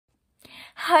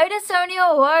Hi,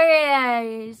 Dystonia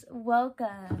Warriors!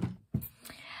 Welcome.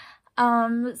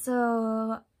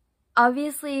 So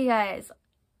obviously, guys,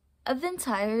 I've been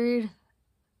tired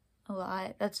a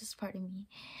lot. That's just part of me.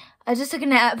 I just took a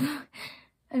nap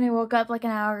and I woke up like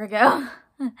an hour ago.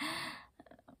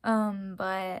 And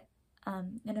I'm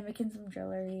making some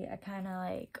jewelry. I kind of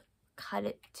like cut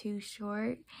it too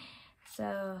short.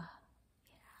 So,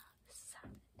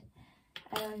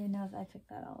 I don't even know if I picked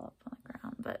that all up on the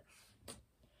ground, but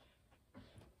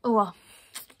oh well.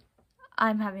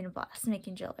 I'm having a blast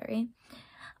making jewelry.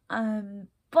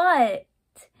 But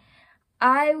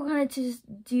I wanted to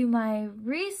just do my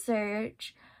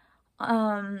research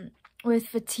with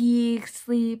fatigue,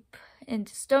 sleep, and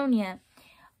dystonia.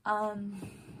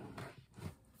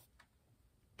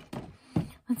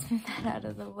 Let's move that out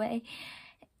of the way,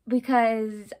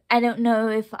 because I don't know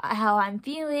if how I'm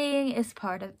feeling is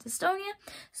part of dystonia.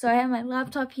 So I have my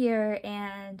laptop here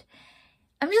and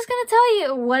I'm just gonna tell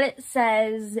you what it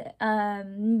says,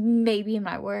 maybe in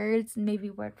my words, maybe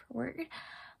word for word,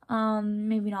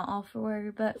 maybe not all for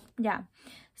word, but yeah.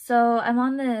 So I'm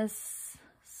on this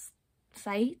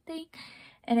site thing,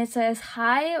 and it says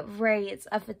high rates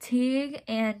of fatigue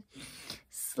and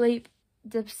sleep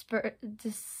disturbance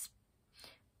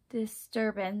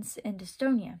in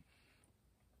dystonia.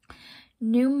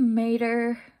 New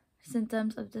major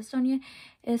symptoms of dystonia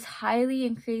is highly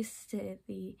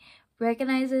increasingly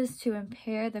recognizes to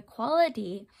impair the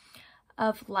quality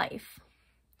of life.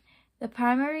 The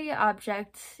primary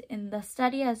object in the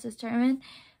study has determined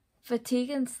fatigue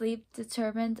and sleep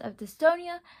determinants of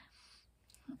dystonia,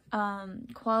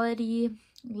 quality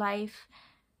life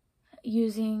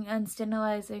using a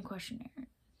standardizing questionnaire.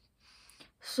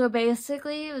 So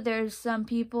basically, there's some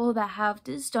people that have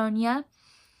dystonia,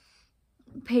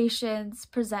 patients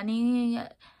presenting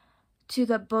to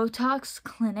the Botox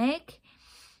clinic,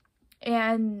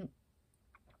 and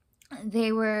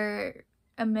they were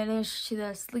admitted to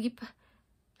the sleep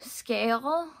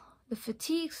scale, the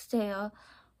fatigue scale,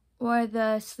 or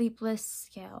the sleepless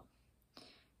scale,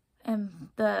 and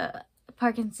the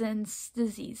Parkinson's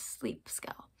disease sleep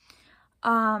scale,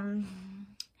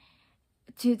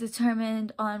 to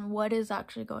determine on what is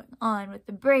actually going on with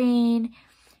the brain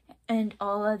and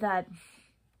all of that.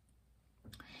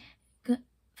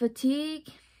 Fatigue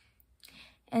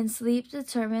and sleep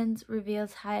determinants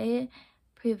reveals high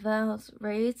prevalence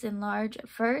rates in large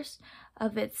first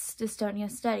of its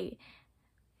dystonia study.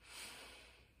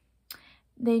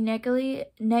 They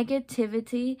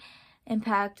negatively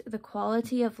impact the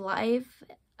quality of life,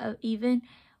 even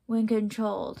when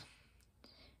controlled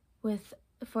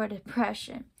for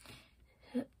depression.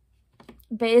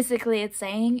 Basically, it's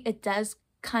saying it does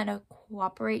kind of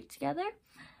cooperate together.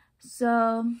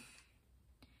 So,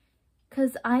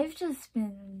 because I've just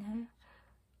been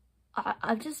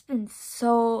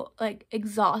so like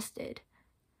exhausted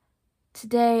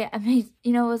today. I mean,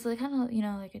 it was like kind of,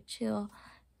 like a chill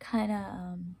kind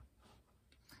of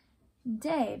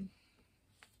day.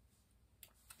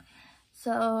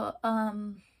 So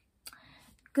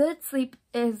good sleep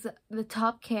is the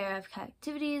top care of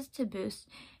activities to boost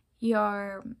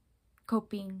your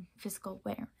coping physical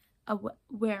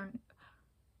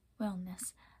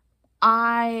wellness.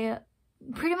 I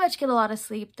pretty much get a lot of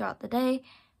sleep throughout the day,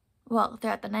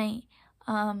 throughout the night.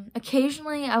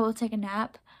 Occasionally I will take a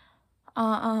nap,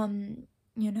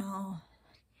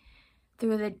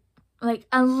 through the, like,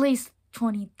 at least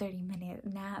 20-30 minute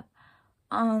nap.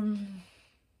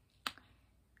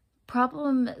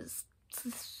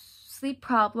 Sleep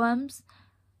problems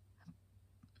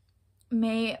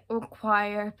may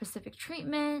require specific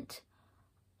treatment.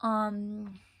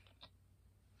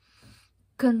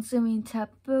 Consuming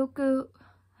taboo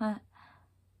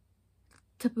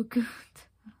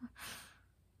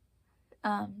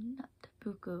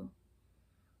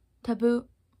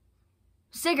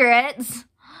cigarettes,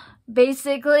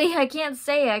 basically. I can't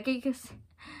say it because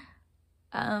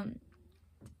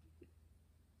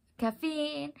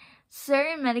caffeine,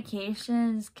 certain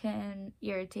medications can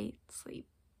irritate sleep.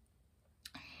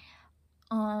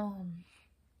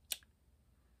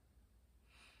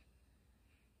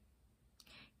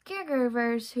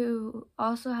 Caregivers who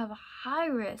also have a high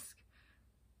risk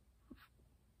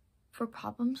for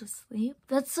problems with sleep.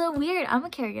 That's so weird. I'm a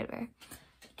caregiver.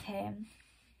 Okay.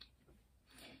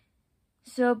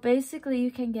 So basically,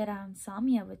 you can get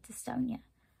insomnia with dystonia.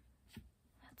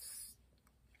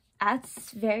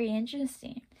 That's very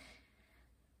interesting.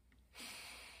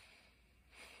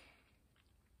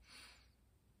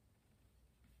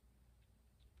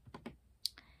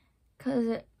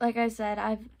 Because, like I said,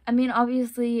 I mean,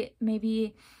 obviously,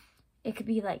 maybe it could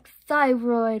be like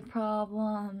thyroid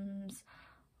problems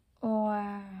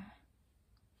or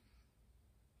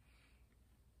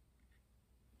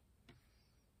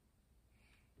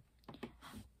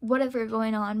whatever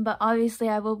going on. But obviously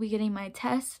I will be getting my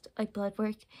test, like blood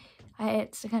work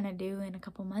it's to kind of do in a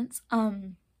couple months.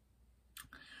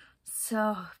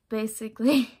 So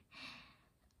basically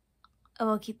I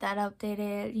will keep that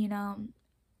updated. You know,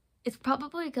 it's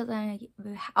probably because I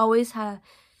always have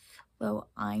low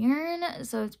iron,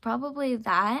 so it's probably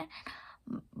that.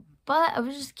 But I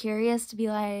was just curious to be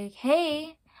like,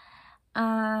 hey,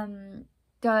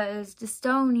 does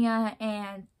dystonia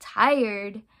and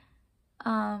tired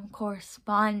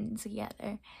correspond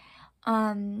together?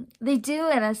 They do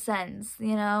in a sense,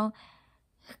 you know,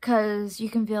 because you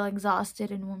can feel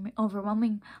exhausted and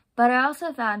overwhelming. But I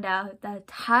also found out that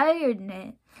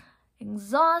tiredness,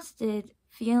 exhausted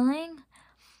feeling,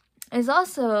 is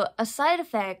also a side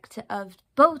effect of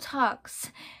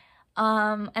Botox.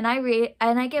 And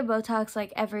I get Botox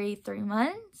like every 3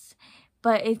 months,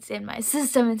 but it's in my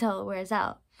system until it wears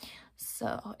out.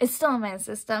 So it's still in my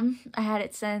system. I had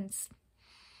it since,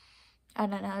 I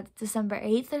don't know, December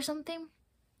 8th or something.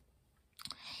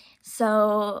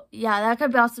 So yeah, that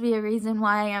could also be a reason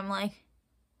why I'm like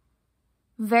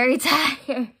very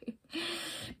tired.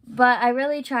 But I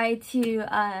really try to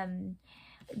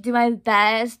do my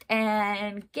best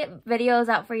and get videos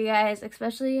out for you guys,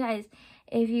 especially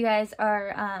if you guys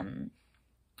are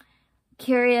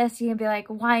curious. You can be like,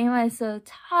 why am I so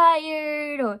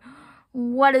tired, or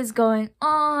what is going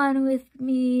on with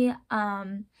me?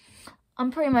 I'm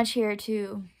pretty much here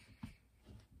to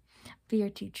be your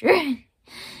teacher.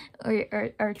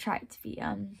 or try to be,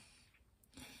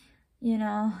 you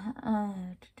know,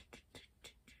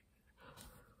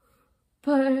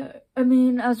 but I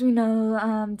mean, as we know,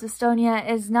 dystonia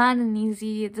is not an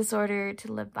easy disorder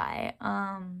to live by,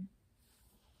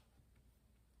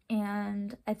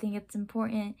 and I think it's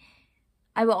important,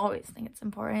 I will always think it's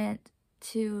important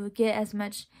to get as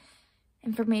much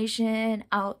information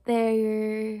out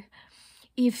there.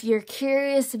 If you're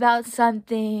curious about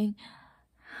something,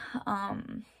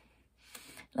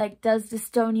 like, does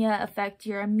dystonia affect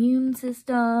your immune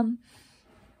system?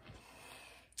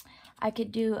 I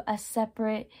could do a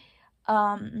separate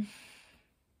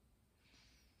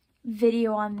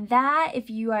video on that if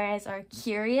you guys are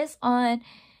curious on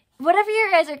whatever you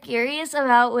guys are curious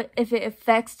about, if it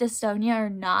affects dystonia or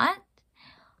not.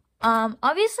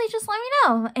 Obviously just let me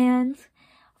know, and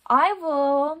I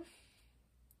will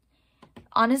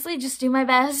honestly just do my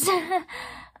best.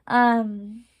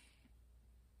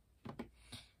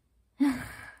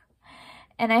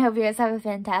 And I hope you guys have a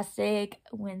fantastic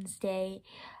Wednesday,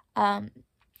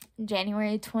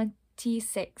 January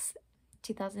 26th,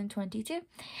 2022.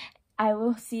 I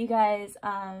will see you guys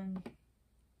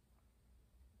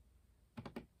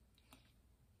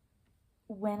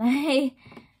when I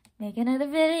make another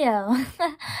video.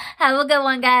 Have a good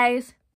one, guys.